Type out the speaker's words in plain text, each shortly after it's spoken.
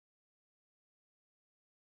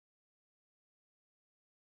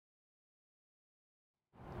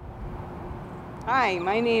Hi,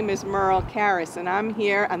 my name is Merle Carrus, and I'm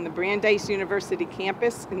here on the Brandeis University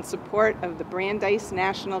campus in support of the Brandeis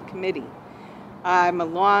National Committee. I'm a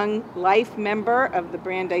long life member of the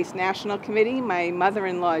Brandeis National Committee. My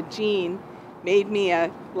mother-in-law, Jean, made me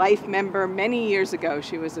a life member many years ago.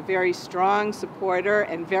 She was a very strong supporter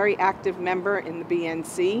and very active member in the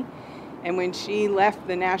BNC. And when she left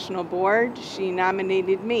the National Board, she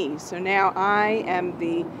nominated me. So now I am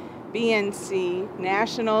the BNC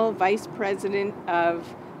National Vice President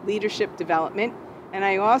of Leadership Development, and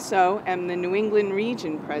I also am the New England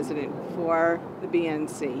Region President for the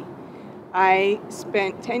BNC. I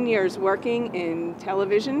spent 10 years working in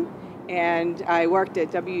television, and I worked at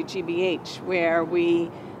WGBH, where we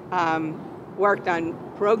worked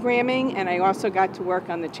on programming, and I also got to work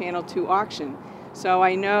on the Channel 2 auction. So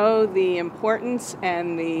I know the importance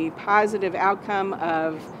and the positive outcome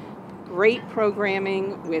of great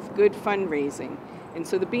programming with good fundraising. And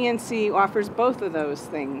so the BNC offers both of those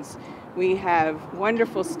things. We have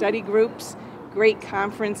wonderful study groups, great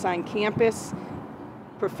conference on campus,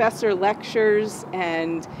 professor lectures,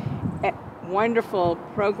 and wonderful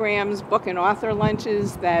programs, book and author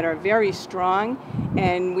lunches that are very strong.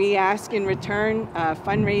 And we ask in return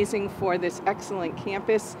fundraising for this excellent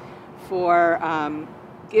campus, for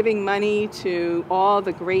giving money to all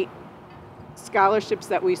the great scholarships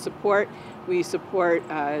that we support. We support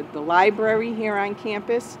the library here on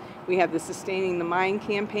campus. We have the Sustaining the Mind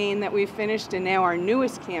campaign that we've finished, and now our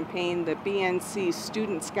newest campaign, the BNC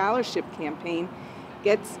Student Scholarship Campaign,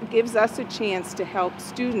 gives us a chance to help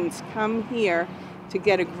students come here to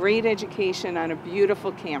get a great education on a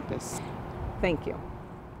beautiful campus. Thank you.